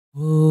بسم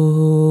الله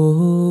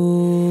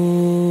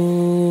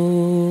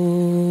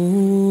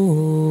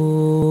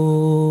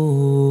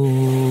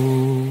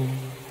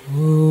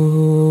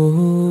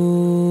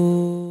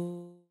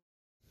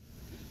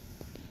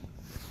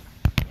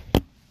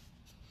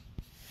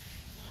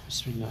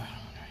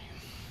الرحمن الرحيم.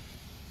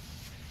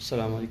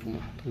 السلام عليكم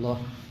ورحمة الله.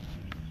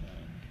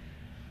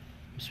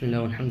 بسم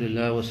الله والحمد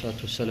لله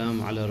والصلاة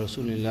والسلام على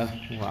رسول الله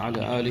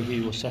وعلى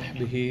آله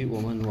وصحبه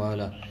ومن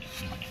والاه.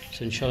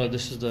 So inshallah,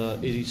 this is the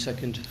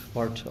 82nd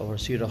part of our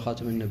Seerah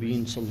Khatam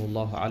al-Nabiyyin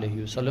sallallahu alayhi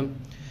wasallam.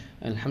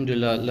 And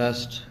alhamdulillah,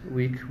 last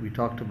week we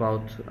talked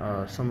about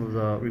some of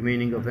the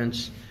remaining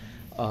events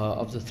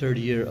of the third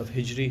year of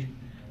Hijri,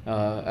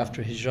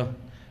 after Hijrah.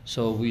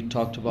 So we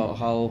talked about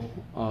how,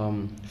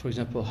 for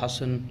example,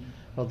 Hassan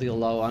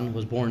radiallahu anhu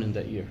was born in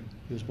that year.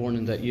 He was born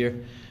in that year.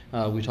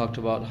 We talked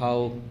about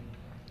how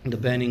the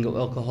banning of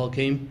alcohol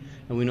came,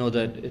 and we know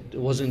that it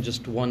wasn't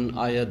just one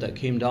ayah that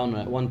came down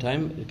at one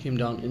time, it came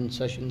down in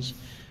sessions.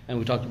 And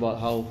we talked about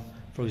how,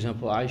 for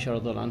example, Aisha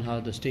radiallahu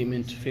anha, the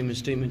statement, famous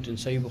statement in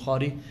Sahih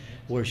Bukhari,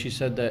 where she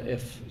said that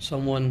if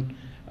someone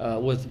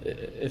was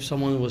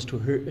to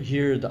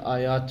hear the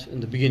ayat in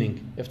the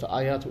beginning, if the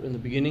ayat in the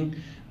beginning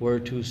were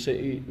to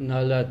say,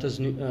 la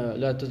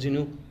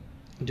tazinu,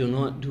 do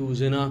not do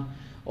zina,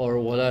 or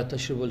wala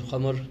tashribul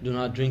khamr, do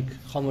not drink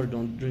khamr,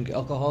 don't drink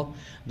alcohol,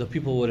 the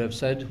people would have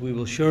said, we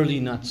will surely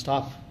not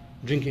stop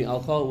drinking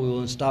alcohol, we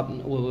will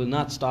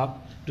not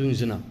stop doing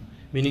zina,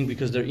 meaning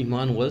because their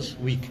iman was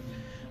weak.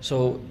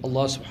 So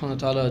Allah subhanahu wa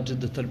ta'ala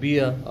did the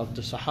tarbiyah of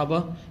the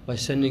Sahaba by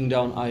sending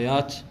down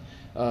ayat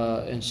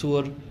and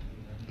surah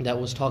that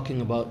was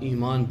talking about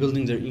iman,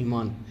 building their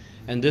iman.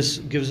 And this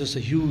gives us a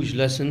huge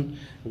lesson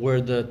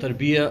where the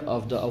tarbiyah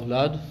of the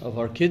awlad, of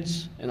our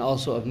kids, and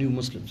also of new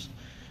Muslims.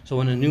 So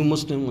when a new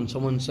Muslim, when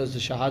someone says the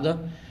shahada,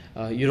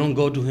 you don't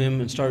go to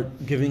him and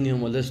start giving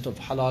him a list of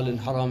halal and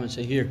haram and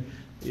say, here,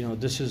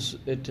 this is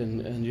it,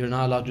 and you're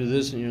not allowed to do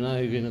this, and you're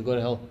going to go to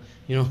hell.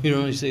 You don't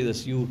really say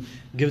this. You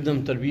give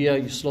them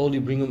tarbiyah, you slowly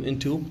bring them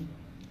into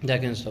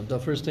that kind of stuff. The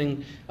first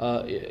thing,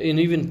 and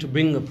even to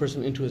bring a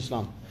person into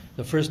Islam,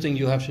 the first thing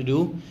you have to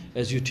do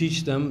is you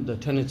teach them the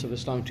tenets of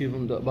Islam, teach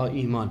them about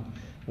iman.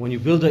 When you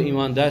build the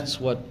iman,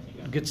 that's what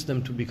gets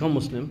them to become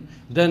Muslim.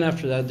 Then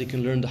after that, they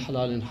can learn the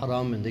halal and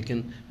haram, and they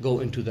can go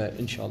into that,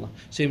 inshallah.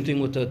 Same thing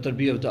with the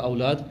tarbiyah of the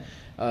awlad.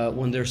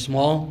 When they're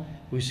small,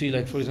 we see,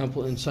 like for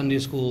example, in Sunday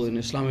school, in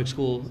Islamic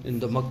school, in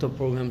the maktab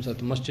programs at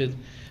the masjid,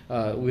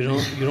 you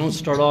don't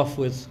start off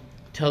with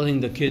telling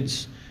the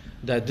kids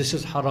that this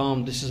is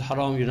haram,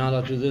 you're not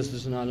allowed to do this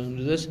is not allowed to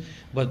do this.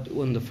 But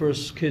when the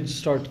first kids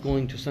start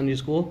going to Sunday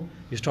school,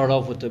 you start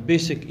off with the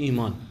basic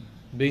iman,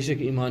 basic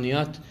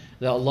imaniyat,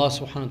 that Allah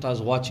subhanahu wa ta'ala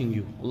is watching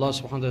you. Allah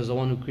subhanahu wa ta'ala is the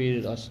one who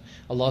created us.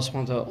 Allah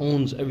subhanahu wa ta'ala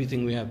owns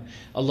everything we have.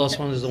 Allah subhanahu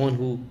wa ta'ala is the one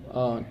who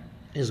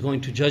is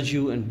going to judge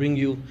you and bring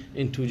you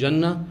into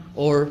Jannah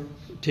or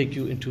take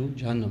you into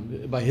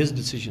Jahannam by His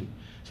decision.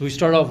 So we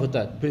start off with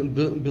that,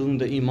 building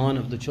the iman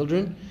of the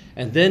children.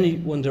 And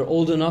then when they're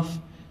old enough,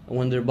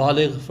 when they're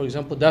baligh, for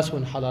example, that's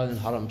when halal and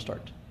haram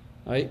start.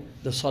 Right?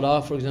 The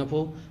salah, for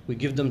example, we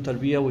give them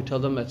tarbiyah, we tell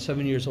them at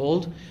 7 years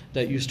old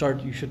that you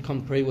should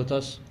come pray with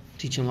us,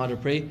 teach them how to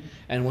pray.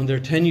 And when they're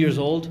 10 years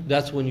old,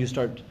 that's when you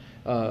start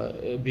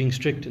being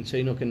strict and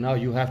saying, okay, now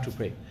you have to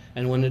pray.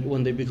 And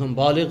when they become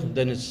baligh,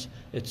 then it's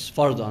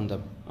fard on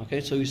them. Okay,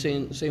 so you say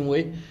in the same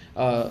way,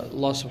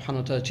 Allah subhanahu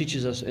wa ta'ala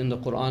teaches us in the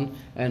Quran,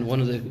 and one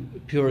of the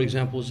pure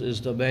examples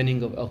is the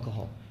banning of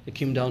alcohol. It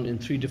came down in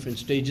 3 different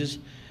stages,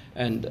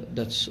 and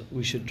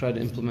we should try to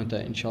implement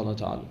that, inshallah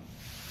ta'ala.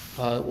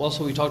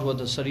 Also, we talked about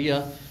the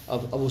Sariyah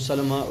of Abu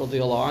Salama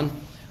radiallahu anhu,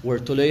 where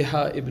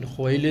Tulayha ibn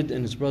Khuwaylid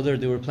and his brother,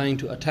 they were planning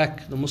to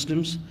attack the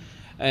Muslims.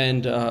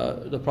 And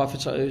the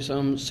Prophet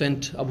ﷺ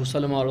sent Abu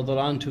Salama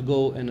radiallahu anhu to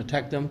go and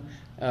attack them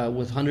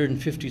with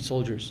 150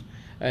 soldiers.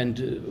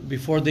 And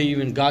before they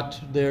even got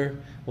there,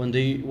 when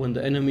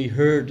the enemy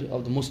heard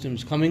of the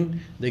Muslims coming,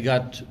 they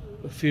got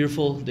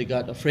fearful, they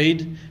got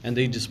afraid, and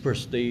they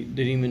dispersed. They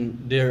didn't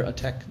even dare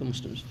attack the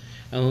Muslims.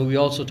 And we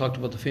also talked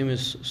about the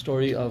famous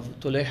story of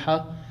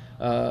Tulayha,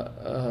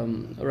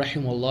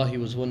 rahimahullah. He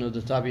was one of the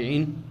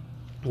tabi'een,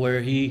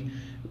 where he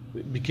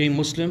became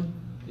Muslim.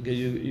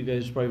 You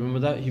guys probably remember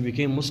that. He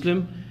became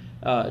Muslim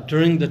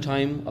during the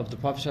time of the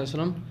Prophet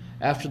ﷺ.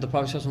 After the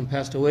Prophet ﷺ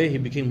passed away, he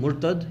became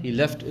murtad. He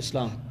left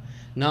Islam.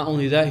 Not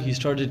only that, he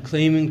started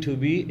claiming to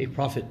be a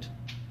prophet.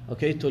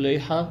 Okay,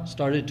 Tulayha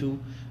started to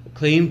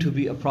claim to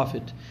be a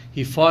prophet.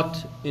 He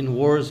fought in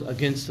wars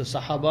against the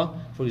Sahaba.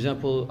 For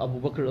example, Abu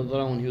Bakr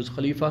when he was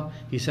Khalifa,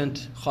 he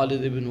sent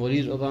Khalid ibn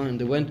Walid and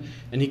they went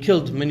and he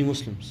killed many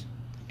Muslims.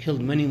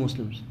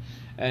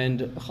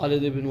 And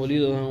Khalid ibn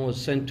Walid was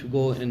sent to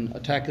go and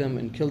attack them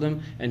and kill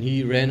them, and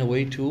he ran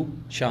away to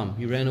Sham.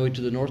 He ran away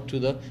to the north, to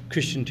the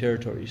Christian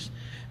territories.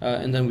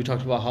 And then we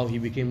talked about how he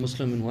became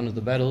Muslim in one of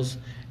the battles,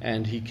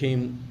 and he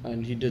came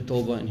and he did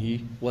Tawbah, and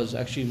he was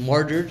actually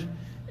martyred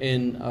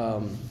in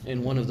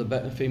one of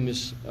the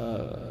famous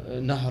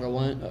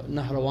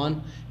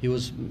Nahrawan. He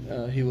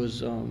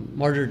was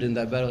martyred in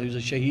that battle. He was a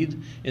shaheed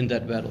in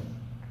that battle.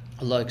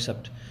 Allah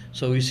accept.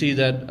 So we see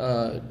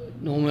that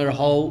no matter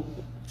how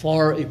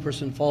far a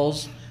person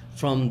falls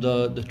from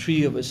the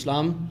tree of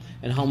Islam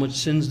and how much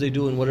sins they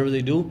do and whatever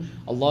they do,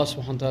 Allah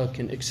subhanahu wa ta'ala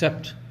can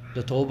accept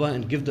the tawbah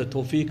and give the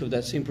tawfiq of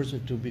that same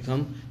person to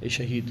become a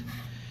shaheed.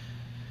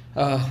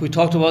 We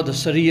talked about the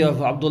Sariyah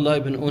of Abdullah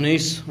ibn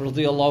Unais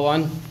radiyallahu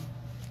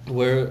anh,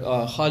 where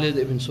Khalid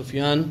ibn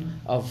Sufyan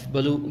of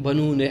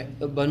Banu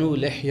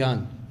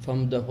Lihyan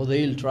from the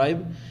Hudayl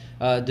tribe,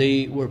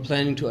 they were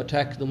planning to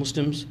attack the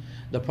Muslims.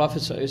 The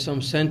Prophet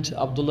ﷺ sent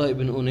Abdullah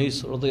ibn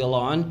Unais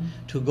radiyallahu anh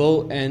to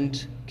go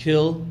and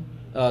kill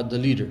the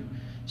leader.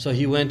 So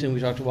he went, and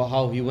we talked about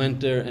how he went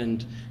there,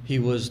 and he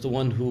was the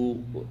one who,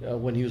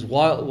 when he was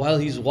while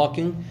he's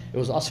walking, it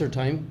was Asr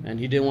time, and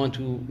he didn't want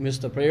to miss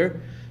the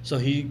prayer. So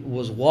he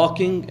was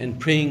walking and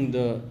praying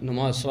the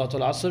namaz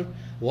Salatul Asr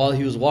while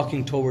he was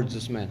walking towards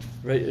this man,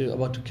 right,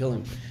 about to kill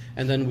him.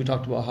 And then we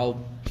talked about how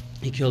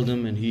he killed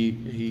him, and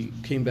he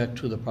came back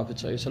to the Prophet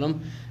ﷺ,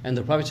 and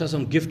the Prophet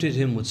ﷺ gifted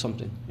him with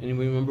something.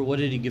 Anybody remember, what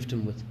did he gift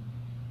him with?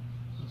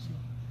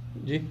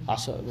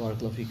 Asa.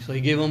 So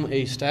he gave him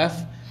a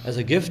staff as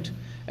a gift,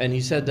 and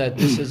he said that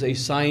this is a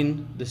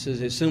sign, this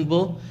is a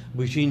symbol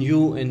between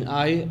you and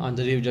I on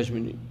the Day of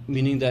Judgment,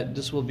 meaning that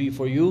this will be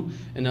for you,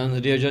 and on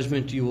the Day of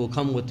Judgment you will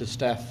come with the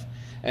staff.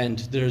 And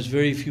there's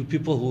very few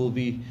people who will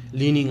be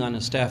leaning on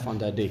a staff on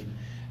that day.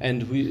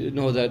 And we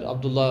know that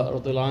Abdullah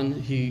radhiyallahu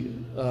anh,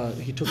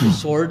 he took his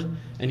sword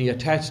and he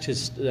attached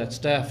that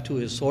staff to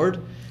his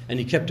sword, and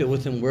he kept it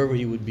with him wherever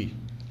he would be.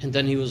 And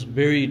then he was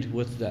buried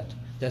with that.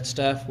 That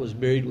staff was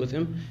buried with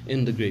him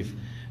in the grave.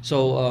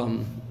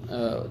 So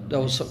that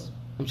was,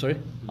 I'm sorry,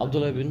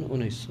 Abdullah ibn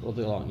Unais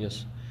radhiyallahu anh,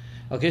 yes.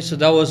 Okay, so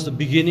that was the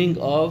beginning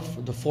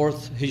of the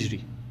 4th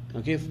Hijri.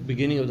 Okay,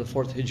 beginning of the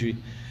 4th Hijri.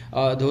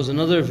 There was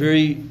another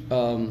very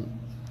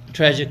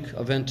tragic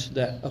event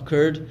that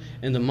occurred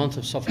in the month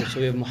of Safar. So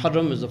we have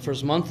Muharram is the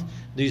first month.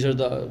 These are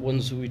the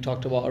ones we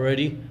talked about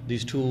already.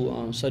 These two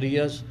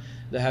sariyas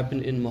that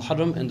happened in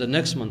Muharram, and the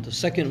next month, the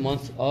 2nd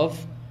month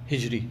of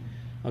Hijri.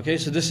 Okay,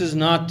 so this is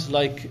not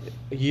like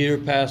a year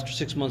passed or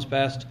 6 months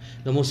passed.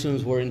 The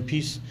Muslims were in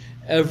peace.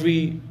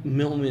 Every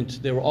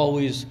moment they were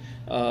always,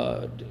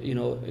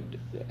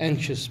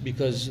 anxious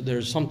because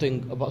there's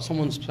something about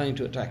someone's planning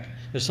to attack.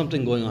 There's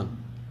something going on.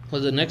 For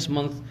the next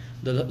month,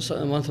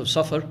 the month of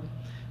Safar,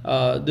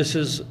 this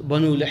is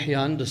Banu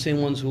Lihyan, the same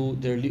ones who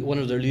one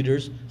of their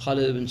leaders,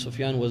 Khalid ibn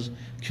Sufyan, was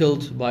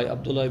killed by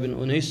Abdullah ibn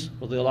Unais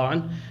radiyallahu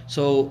anh.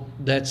 So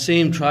that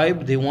same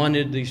tribe, they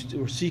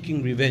were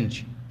seeking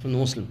revenge from the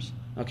Muslims.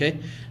 Okay,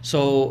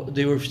 so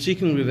they were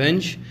seeking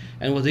revenge,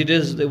 and what they did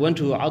is they went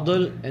to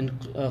Adl and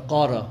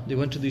Qara. They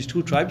went to these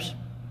two tribes,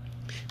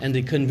 and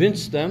they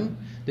convinced them.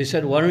 They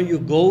said, "Why don't you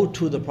go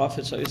to the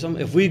Prophet ﷺ?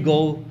 If we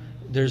go,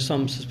 there's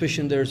some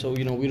suspicion there, so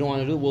we don't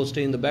want to do it. We'll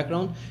stay in the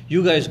background.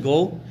 You guys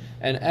go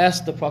and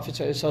ask the Prophet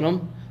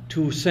ﷺ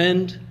to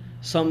send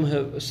some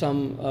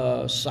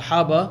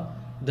Sahaba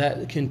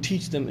that can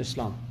teach them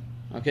Islam."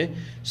 Okay,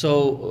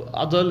 so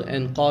Adl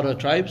and Qara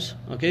tribes.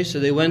 Okay,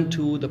 so they went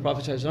to the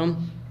Prophet ﷺ.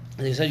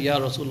 And they said, "Ya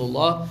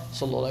Rasulullah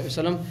sallallahu alaihi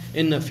wasallam,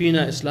 inna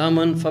fina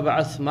Islaman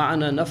fab'ath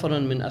ma'ana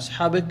nafaran min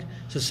ashabik."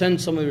 So send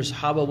some of your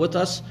Sahaba with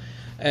us,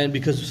 and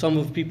because some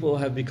of people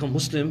have become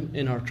Muslim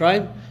in our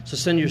tribe, so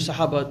send your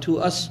Sahaba to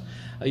us.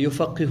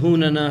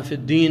 يُفَقِّهُونَنَا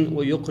فِي الدِّينِ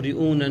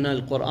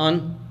وَيُقْرِئُونَنَا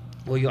الْقُرْآنِ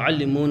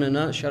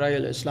وَيُعَلِّمُونَنَا شَرَائِعَ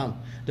الْإِسْلَامِ.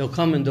 They'll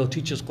come and they'll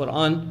teach us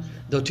Quran,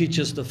 they'll teach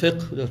us the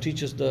fiqh, they'll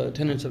teach us the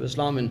tenets of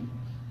Islam and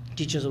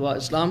teach us about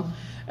Islam,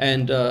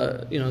 and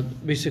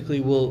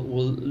basically we'll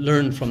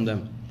learn from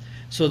them.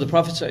 So the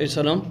Prophet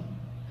ﷺ,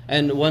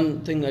 and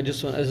one thing I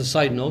just want as a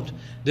side note,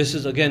 this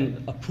is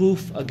again a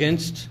proof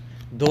against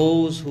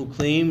those who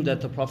claim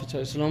that the Prophet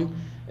ﷺ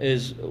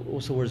is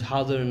also words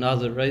hadir and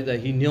nadir, right?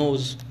 That he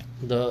knows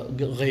the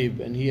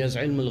ghaib and he has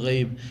ilm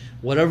al-ghaib.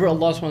 Whatever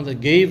Allah subhanahu wa ta'ala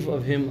gave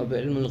of him of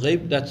ilm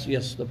al-ghaib, that's,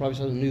 yes, the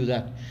Prophet ﷺ knew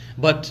that.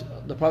 But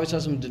the Prophet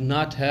ﷺ did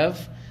not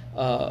have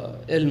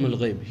ilm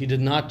al-ghaib. He did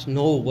not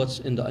know what's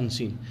in the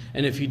unseen.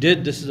 And if he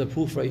did, this is a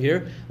proof right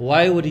here.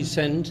 Why would he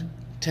send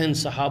 10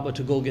 Sahaba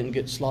to go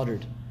get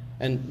slaughtered?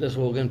 And that's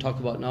what we're going to talk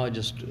about now. I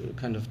just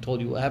kind of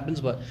told you what happens,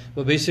 but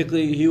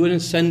basically he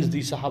wouldn't send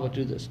these Sahaba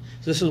to this.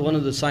 So this is one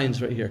of the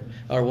signs right here,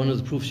 or one of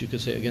the proofs you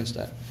could say against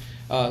that.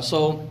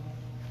 So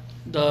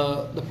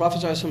the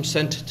Prophet ﷺ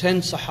sent 10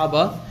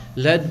 Sahaba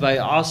led by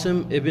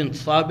Asim ibn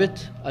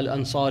Thabit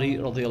al-Ansari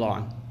radiyallahu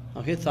anh.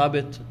 Okay,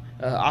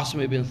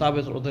 Asim ibn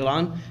Thabit radiyallahu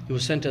anh, he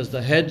was sent as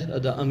the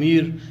head, the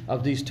Amir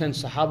of these 10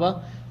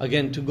 Sahaba,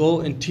 again to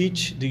go and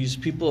teach these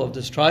people of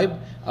this tribe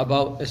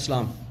about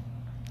Islam.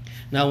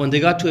 Now when they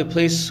got to a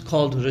place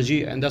called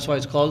Rajee, and that's why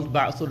it's called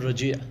Ba'athul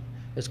Rajee,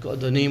 it's called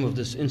the name of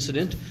this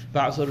incident,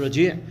 Ba'athul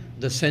Rajee,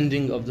 the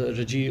sending of the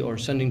Rajee, or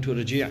sending to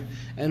Rajee.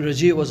 And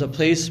Rajee was a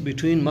place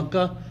between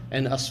Makkah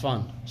and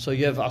Asfan. So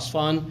you have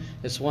Asfan,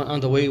 it's one on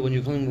the way when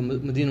you're coming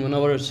from Medina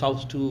Munawwara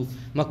south to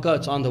Makkah,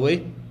 it's on the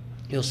way.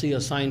 you'll see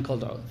a sign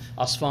called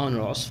Asfan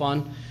or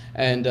Asfan.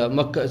 And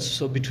Makkah,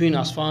 so between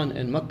Asfan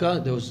and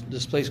Makkah, there was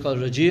this place called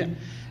Rajee.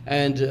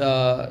 And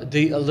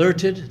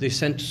they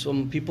sent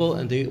some people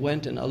and they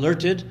went and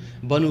alerted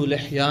Banu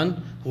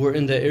Lihyan who were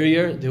in the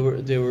area.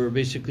 They were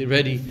basically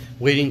ready,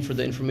 waiting for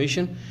the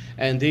information.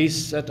 And they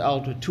set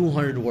out with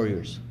 200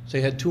 warriors. So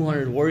they had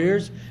 200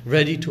 warriors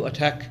ready to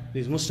attack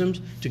these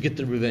Muslims to get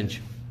their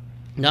revenge.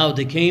 Now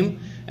they came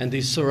and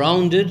they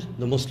surrounded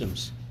the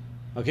Muslims.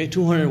 Okay,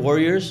 200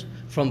 warriors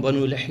from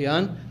Banu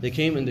Lihyan, they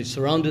came and they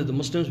surrounded the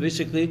Muslims.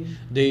 Basically,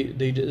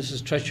 this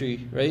is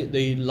treachery, right?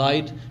 They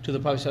lied to the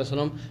Prophet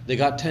ﷺ. They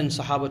got 10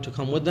 Sahaba to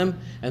come with them,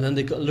 and then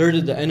they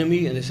alerted the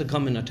enemy and they said,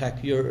 come and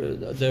attack.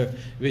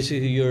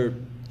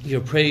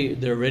 Your prey,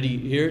 they're ready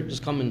here,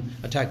 just come and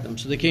attack them.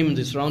 So they came and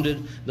they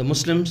surrounded the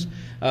Muslims.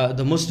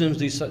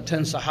 These 10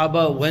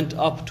 Sahaba went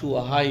up to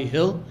a high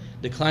hill.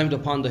 They climbed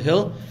upon the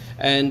hill,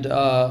 and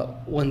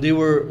when they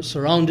were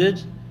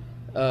surrounded,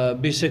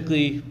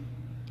 basically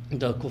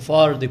the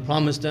kuffar, they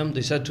promised them,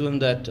 they said to him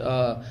that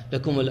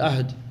lakum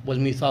al-ahd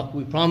wal-mithaq,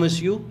 we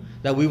promise you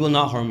that we will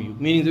not harm you.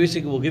 Meaning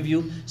basically we'll give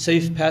you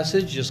safe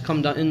passage, just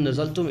come down, in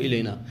nazaltum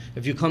ilayna.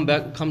 If you come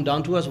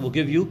down to us, we'll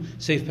give you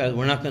safe passage.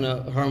 We're not going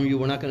to harm you,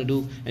 we're not going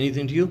to do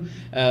anything to you,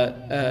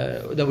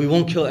 that we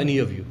won't kill any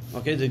of you.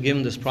 Okay, they gave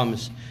him this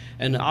promise.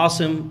 And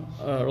Asim,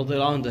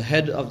 radiyallahu anhu, the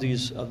head of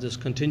this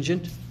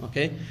contingent,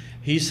 okay,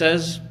 he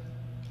says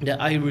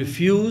that I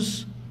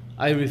refuse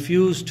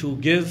to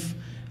give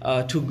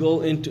to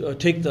go into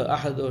take the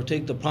ahad or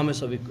take the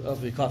promise of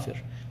a kafir.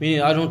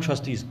 Meaning I don't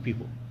trust these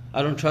people.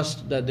 I don't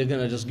trust that they're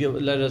going to just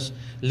let us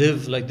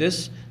live like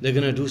this. They're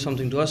going to do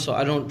something to us, so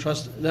I don't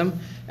trust them.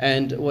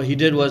 And what he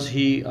did was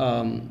he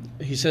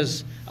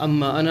says,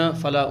 "Amma ana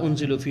fala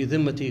unzilu fi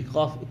dhimmati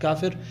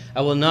kafir."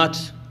 I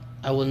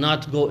will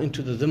not go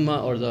into the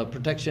dhimma or the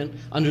protection,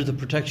 under the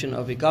protection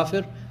of a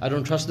kafir. I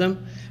don't trust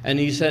them. And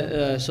he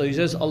said, so he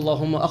says,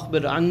 "Allahumma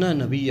akhbir anna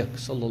nabiyyak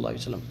sallallahu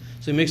alaihi wasallam."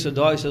 So he makes a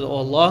dua. He says, "Oh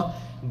Allah,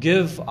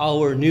 give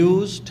our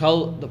news.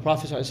 Tell the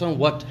Prophet sallallahu alaihi wasallam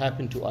what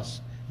happened to us.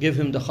 Give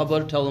him the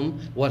khabar. Tell him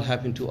what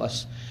happened to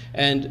us."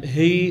 And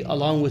he,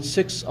 along with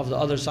 6 of the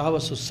other Sahaba,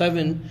 so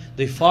 7,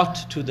 they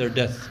fought to their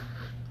death.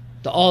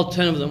 All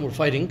 10 of them were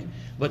fighting,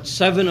 but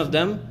 7 of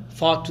them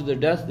fought to their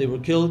death. They were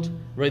killed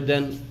right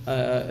then.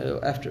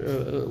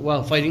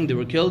 While fighting, they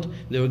were killed.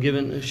 They were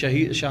given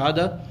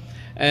shahada.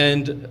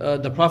 And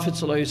the Prophet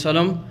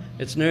ﷺ,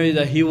 it's narrated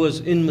that he was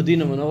in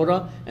Medina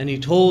Munawwara and he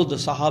told the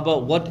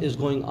Sahaba what is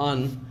going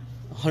on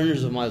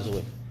hundreds of miles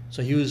away.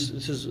 So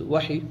this is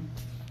wahi.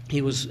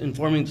 He was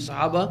informing the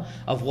Sahaba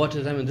of what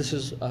is happening. This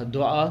is a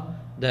dua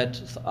that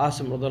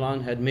Asim radhiallahu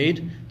anh had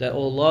made, that,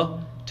 "Oh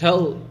Allah,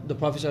 tell the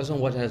Prophet ﷺ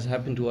what has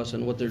happened to us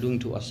and what they're doing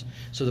to us."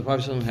 So the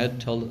Prophet ﷺ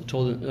had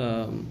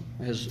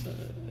has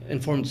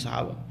informed the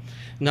Sahaba.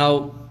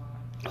 Now,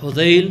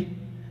 Hudayl,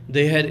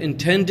 they had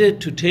intended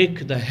to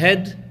take the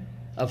head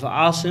of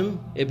Asim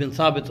ibn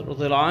Thabit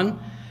radhiallahu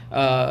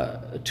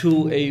anh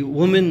to a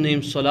woman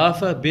named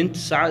Salafa bint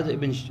Sa'ad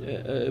ibn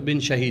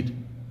Shahid.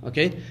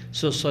 Okay,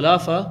 so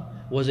Salafa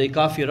was a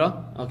kafira,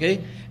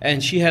 okay,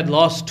 and she had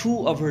lost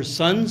 2 of her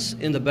sons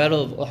in the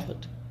battle of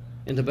Uhud.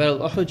 In the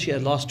battle of Uhud, she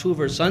had lost 2 of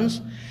her sons,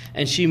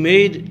 and she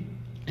made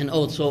an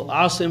oath. So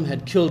Asim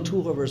had killed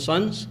 2 of her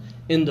sons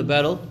in the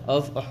battle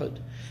of Uhud.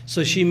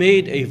 So she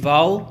made a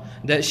vow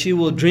that she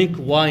will drink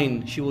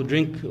wine. She will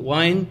drink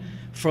wine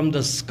from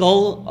the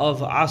skull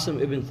of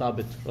Asim ibn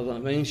Thabit.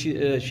 When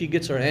she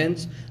gets her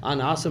hands on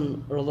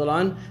Asim radhiallahu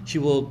anh, she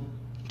will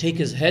take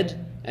his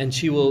head and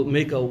she will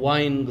make a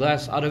wine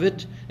glass out of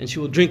it and she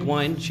will drink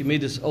wine. She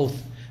made this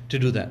oath to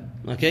do that.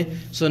 Okay,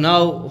 so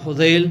now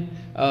Hudayl,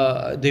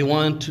 they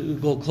want to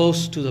go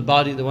close to the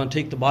body. They want to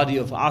take the body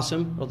of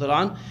Asim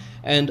radhiallahu anh,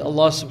 and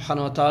Allah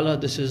subhanahu wa ta'ala,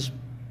 this is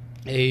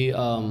a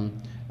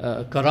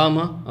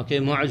karama. Okay,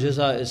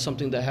 mu'jiza is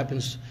something that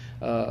happens,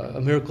 a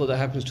miracle that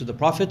happens to the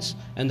prophets,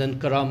 and then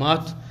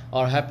karamat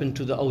happen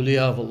to the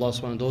awliya of Allah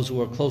subhanahu wa ta'ala, those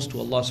who are close to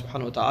Allah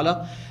subhanahu wa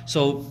ta'ala.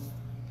 So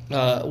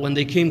when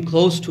they came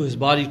close to his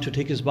body to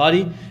take his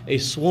body, a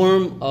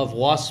swarm of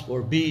wasps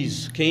or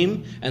bees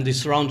came and they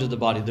surrounded the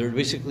body. They were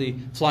basically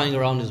flying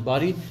around his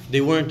body.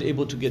 They weren't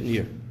able to get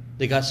near.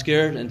 They got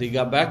scared and they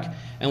got back.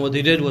 And what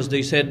they did was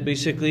they said,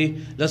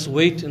 basically, let's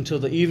wait until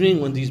the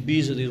evening when these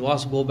bees or these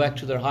wasps go back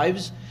to their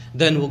hives,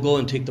 then we'll go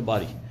and take the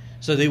body.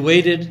 So they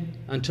waited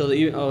until the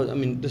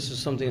evening. This is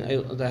something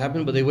that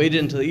happened, but they waited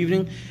until the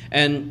evening.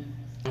 And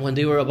when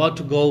they were about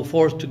to go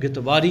forth to get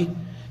the body,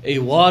 a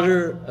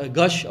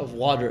gush of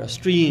water, a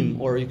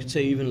stream, or you could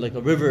say even like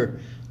a river,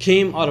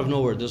 came out of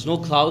nowhere. There's no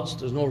clouds,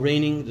 there's no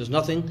raining, there's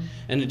nothing.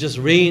 And it just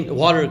rained,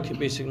 water,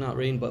 basically not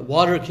rain, but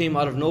water came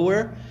out of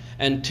nowhere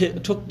and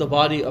took the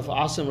body of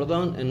Asim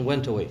radhiallahu anh and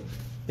went away.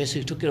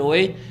 Basically took it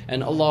away,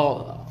 and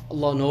Allah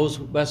knows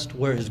best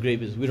where his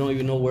grave is. We don't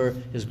even know where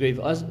his grave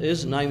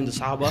is. Not even the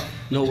Sahaba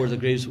know where the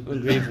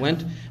grave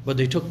went. But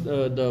they took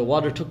the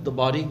water took the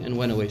body and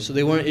went away. So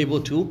they weren't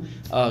able to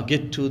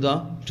get to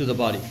the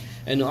body.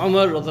 And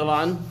Umar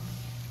radhiallahu anh,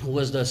 who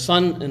was the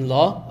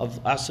son-in-law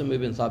of Asim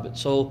ibn Thabit.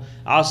 So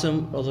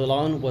Asim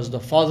radiallahu anh was the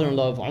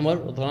father-in-law of Umar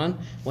radiallahu anh.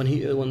 When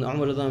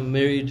Umar radiallahu anh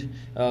married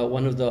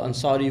one of the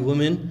Ansari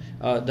women,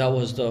 that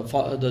was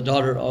the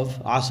daughter of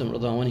Asim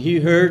radiallahu anh. When he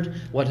heard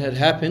what had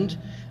happened,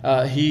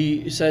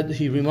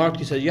 he remarked,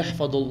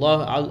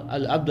 Yahfadullah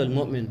al-abd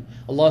al-mu'min.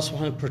 Allah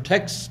subhanahu wa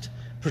ta'ala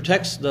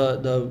protects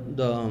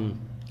the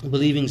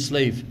believing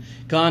slave.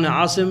 Kana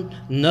Asim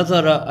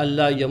nadhara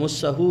alla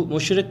yamussahu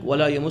mushrik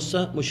wala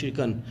yamussa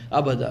mushrikan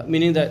abada.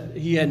 Meaning that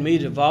he had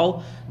made a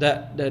vow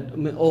that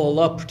oh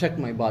Allah, protect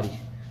my body.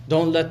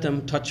 Don't let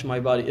them touch my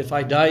body. If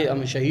I die,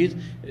 I'm a shaheed.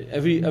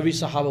 Every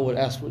Sahaba would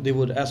ask Allah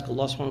subhanahu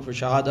wa ta'ala for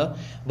shahada.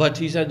 But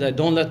he said that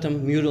don't let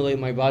them mutilate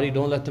my body,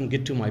 don't let them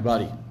get to my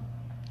body.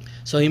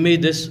 So he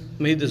made this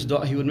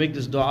dua. He would make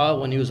this dua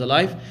when he was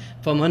alive.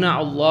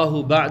 فَمَنَعَ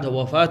اللَّهُ بَعْدَ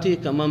وَفَاتِهِ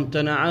كَمَا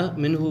امْتَنَعَ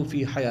مِنْهُ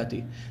فِي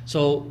حَيَاتِهِ.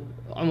 So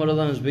Umar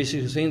is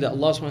basically saying that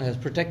Allah subhanahu has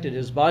protected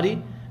his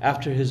body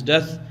after his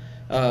death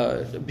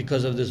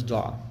because of this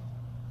dua.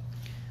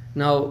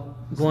 Now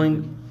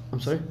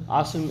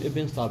Asim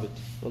ibn Thabit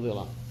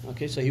radiallahu anh.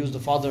 Okay, so he was the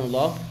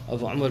father-in-law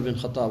of Umar bin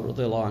Khattab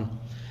radiallahu anh.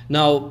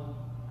 Now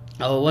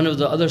one of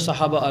the other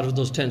Sahaba out of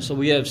those 10. So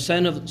we have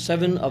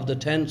 7 of the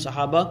 10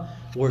 Sahaba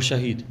were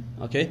shaheed.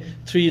 Okay,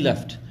 3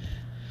 left.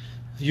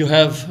 You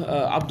have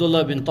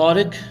Abdullah bin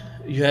Tariq,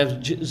 you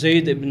have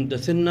Zayd ibn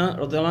Dathinna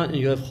radiallahu anh, and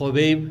you have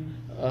Khubayb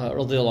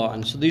radiallahu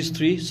anh. So these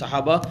 3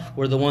 Sahaba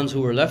were the ones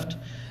who were left.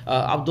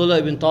 Abdullah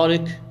ibn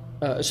Tariq,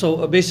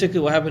 so basically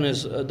what happened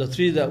is the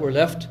 3 that were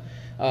left,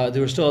 they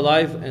were still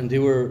alive, and they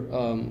were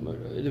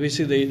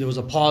there was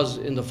a pause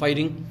in the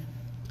fighting,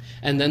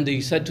 and then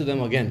they said to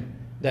them again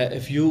that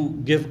if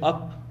you give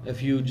up,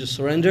 if you just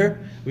surrender,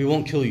 we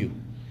won't kill you.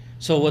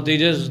 So what they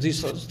did is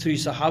these 3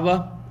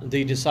 Sahaba,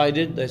 they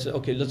decided, they said,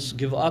 okay, let's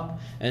give up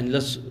and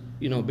let's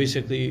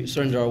basically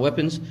surrender our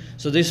weapons.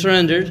 So they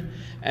surrendered,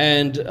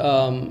 and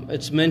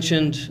it's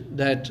mentioned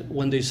that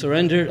when they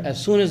surrendered,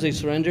 as soon as they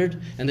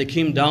surrendered and they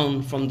came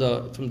down from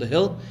the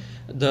hill,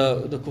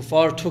 the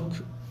kuffar took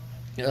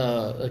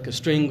like a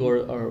string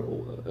or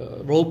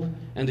rope,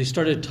 and they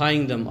started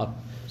tying them up.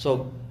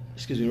 So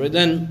right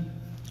then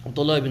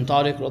Abdullah ibn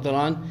Tariq radiallahu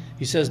anh,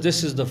 he says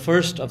this is the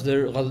first of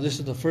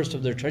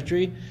their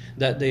treachery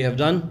that they have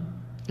done,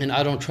 and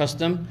I don't trust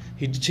them.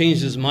 He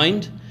changed his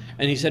mind,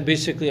 and he said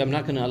basically, I'm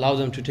not going to allow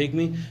them to take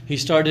me. He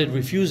started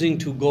refusing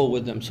to go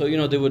with them. So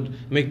they would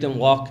make them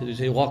walk. They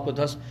say, walk with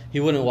us. He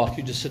wouldn't walk.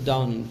 He'd just sit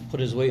down and put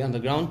his weight on the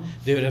ground.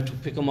 They would have to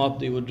pick him up.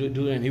 They would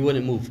do it, and he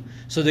wouldn't move.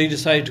 So they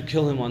decided to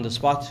kill him on the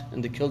spot,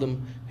 and they killed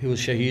him. He was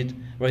shaheed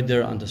right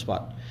there on the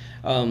spot.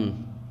 Now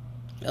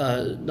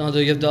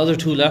you have the other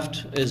 2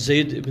 left, is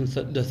Zayd ibn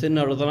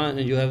Dathinna radiallahu anh,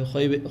 and you have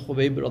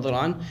Khubayb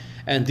radiallahu anh.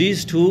 And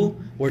these 2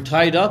 were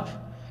tied up,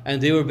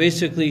 and they were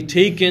basically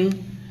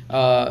taken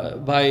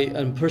by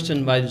a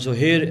person by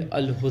Zuhair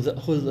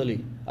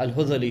al-Hudhali.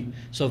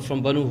 So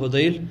from Banu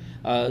Hudayl,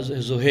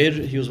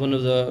 Zuhair, he was one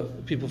of the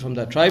people from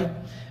that tribe,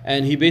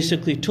 and he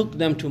basically took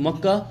them to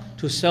Makkah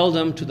to sell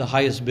them to the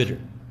highest bidder.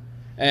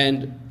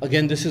 And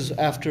again, this is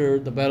after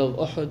the battle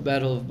of Uhud,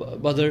 battle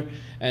of Badr,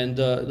 and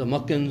the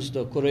Makkans,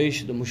 the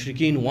Quraysh, the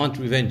Mushrikeen want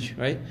revenge,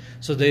 right?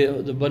 So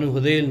the Banu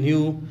Hudayl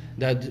knew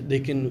that they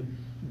can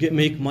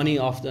make money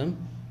off them.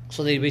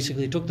 So they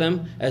basically took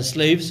them as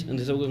slaves, and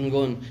they said, we're going to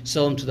go and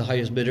sell them to the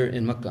highest bidder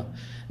in Makkah.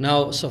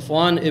 Now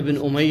Safwan ibn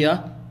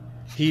Umayyah,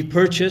 he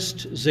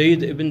purchased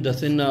Zayd ibn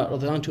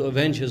Dathinna to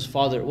avenge his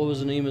father. What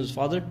was the name of his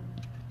father?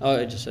 Oh,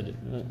 I just said it.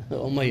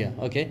 Umayyah.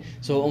 Okay.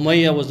 So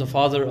Umayyah was the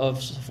father of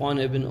Safwan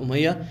ibn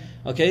Umayyah.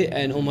 Okay.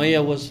 And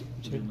Umayyah was...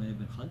 Umayyah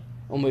ibn Khalf?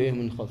 Umayyah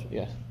ibn Khalf,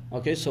 yeah.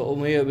 Okay. So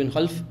Umayyah ibn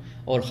Khalf,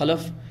 or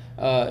Khalaf,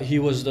 he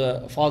was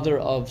the father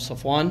of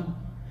Safwan.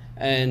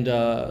 And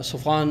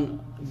Safwan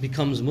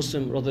becomes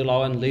Muslim,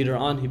 radiallahu anh. Later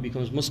on, he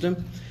becomes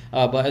Muslim.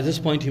 But at this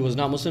point, he was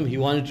not Muslim. He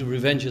wanted to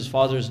revenge his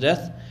father's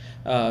death.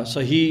 So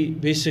he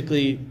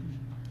basically,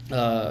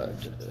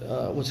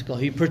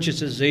 he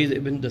purchases Zayd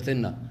ibn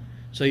Dathinna.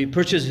 So he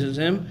purchases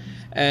him,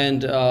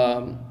 and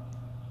the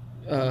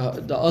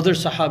other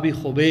Sahabi,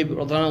 Khubayb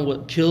radiallahu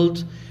anh,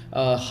 killed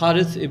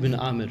Harith ibn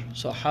Amir.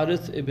 So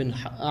Harith ibn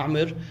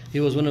Amir, he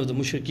was one of the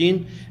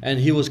Mushrikeen, and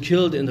he was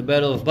killed in the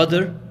battle of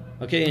Badr.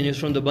 Okay, and he was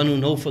from the Banu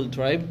Nawfal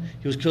tribe.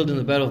 He was killed in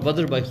the battle of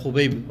Badr by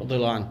Khubayb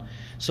radiallahu anh.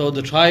 So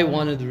the tribe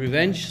wanted the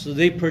revenge, so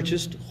they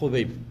purchased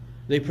Khubayb.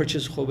 They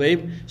purchased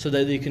Khubayb so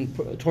that they can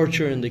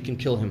torture and they can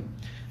kill him.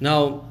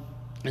 Now,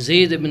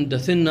 Zayd ibn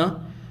Dathinna,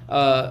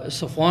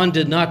 Safwan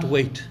did not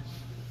wait.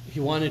 He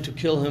wanted to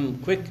kill him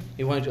quick.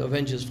 He wanted to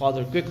avenge his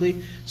father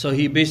quickly. So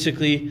he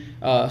basically,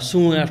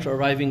 soon after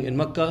arriving in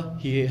Makkah,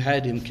 he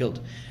had him killed.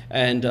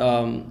 And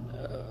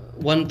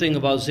one thing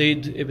about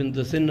Zayd ibn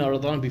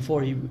Dathinna,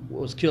 before he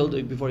was killed,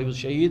 before he was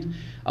shaheed,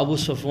 Abu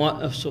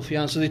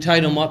Sufyan, so they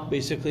tied him up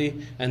basically,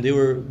 and they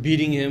were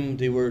beating him,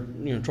 they were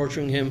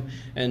torturing him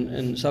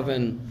and stuff.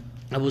 And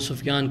Abu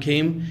Sufyan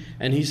came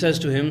and he says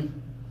to him,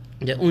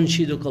 Ya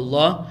unshiduka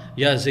Allah,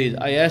 Ya Zayd,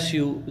 I ask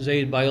you,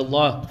 Zayd, by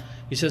Allah,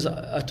 He says,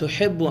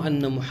 أتحب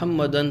أن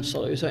محمدا صلى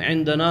الله عليه وسلم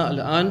عندنا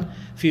الآن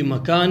في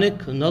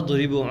مكانك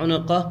نضرب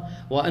عنقه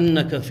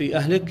وأنك في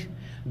أهلك?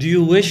 Do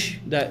you wish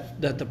that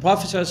the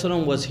Prophet صلى الله عليه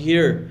وسلم was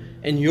here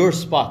in your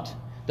spot?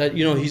 That,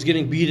 you know, he's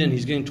getting beaten,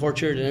 he's getting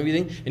tortured and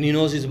everything, and he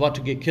knows he's about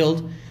to get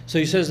killed. So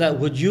he says that,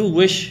 would you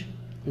wish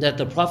that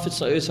the Prophet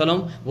صلى الله عليه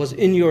وسلم was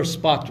in your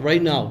spot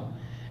right now,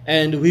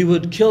 and we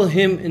would kill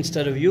him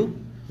instead of you?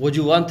 Would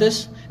you want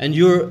this? And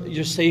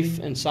you're safe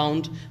and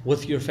sound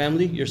with your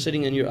family. You're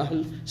sitting in your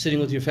ahl, sitting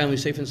with your family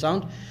safe and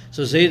sound.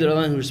 So Zayd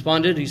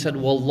responded, he said,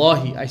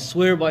 Wallahi, I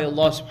swear by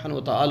Allah subhanahu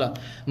wa ta'ala,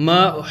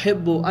 ما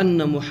أحب أن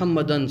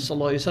محمدا صلى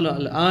الله عليه وسلم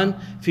الآن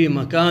في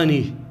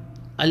مكاني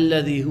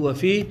الذي هو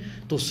فيه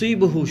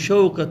تصيبه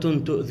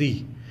شوكة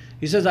تؤذيه.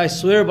 He says, I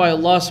swear by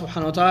Allah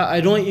subhanahu wa ta'ala, I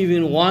don't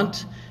even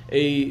want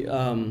a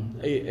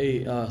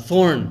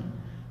thorn.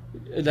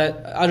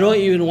 That I don't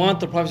even want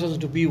the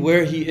Prophet to be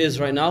where he is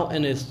right now,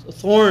 and a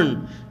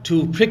thorn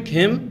to prick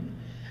him.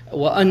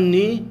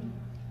 وَأَنِّي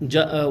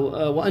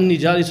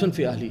جَالِسٌ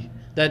فِي أَهْلِي.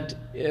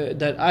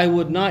 That I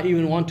would not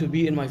even want to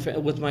be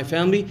with my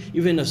family.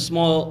 Even a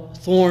small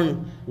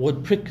thorn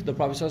would prick the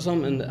Prophet,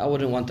 and I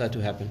wouldn't want that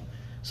to happen.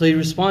 So he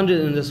responded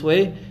in this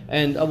way,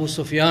 and Abu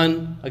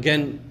Sufyan,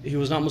 again, he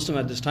was not Muslim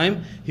at this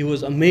time, he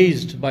was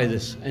amazed by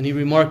this, and he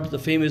remarked the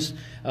famous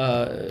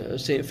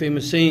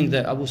saying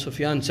that Abu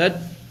Sufyan said.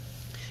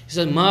 He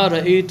said, ما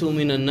رأيت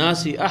من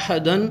الناس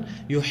أحدا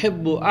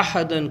يحب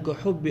أحدا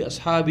كحب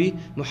أصحاب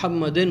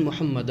محمد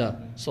محمدا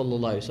صلى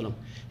الله عليه وسلم.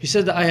 He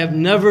said that I have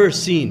never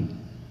seen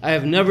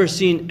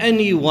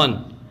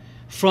anyone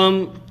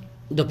from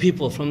the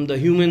people, from the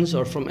humans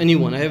or from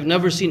anyone. I have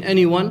never seen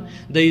anyone,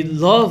 they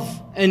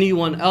love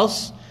anyone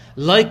else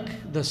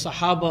like the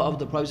Sahaba of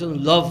the Prophet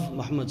love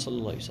Muhammad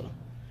sallallahu alaihi wasallam.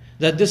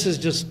 That this is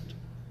just,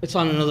 it's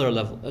on another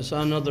level. It's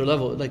on another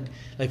level.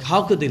 Like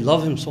how could they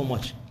love him so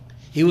much?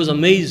 He was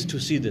amazed to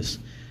see this.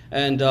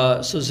 And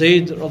so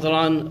Zayd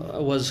radhiallahu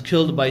anh was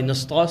killed by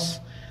Nastas,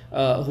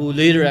 who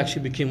later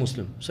actually became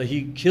Muslim. So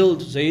he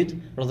killed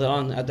Zayd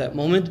radhiallahu anh at that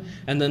moment,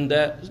 and then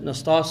that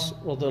Nastas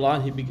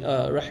radhiallahu anh,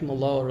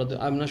 rahimahullah,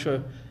 I'm not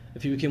sure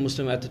if he became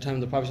Muslim at the time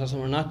of the Prophet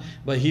or not,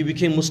 but he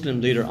became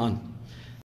Muslim later on.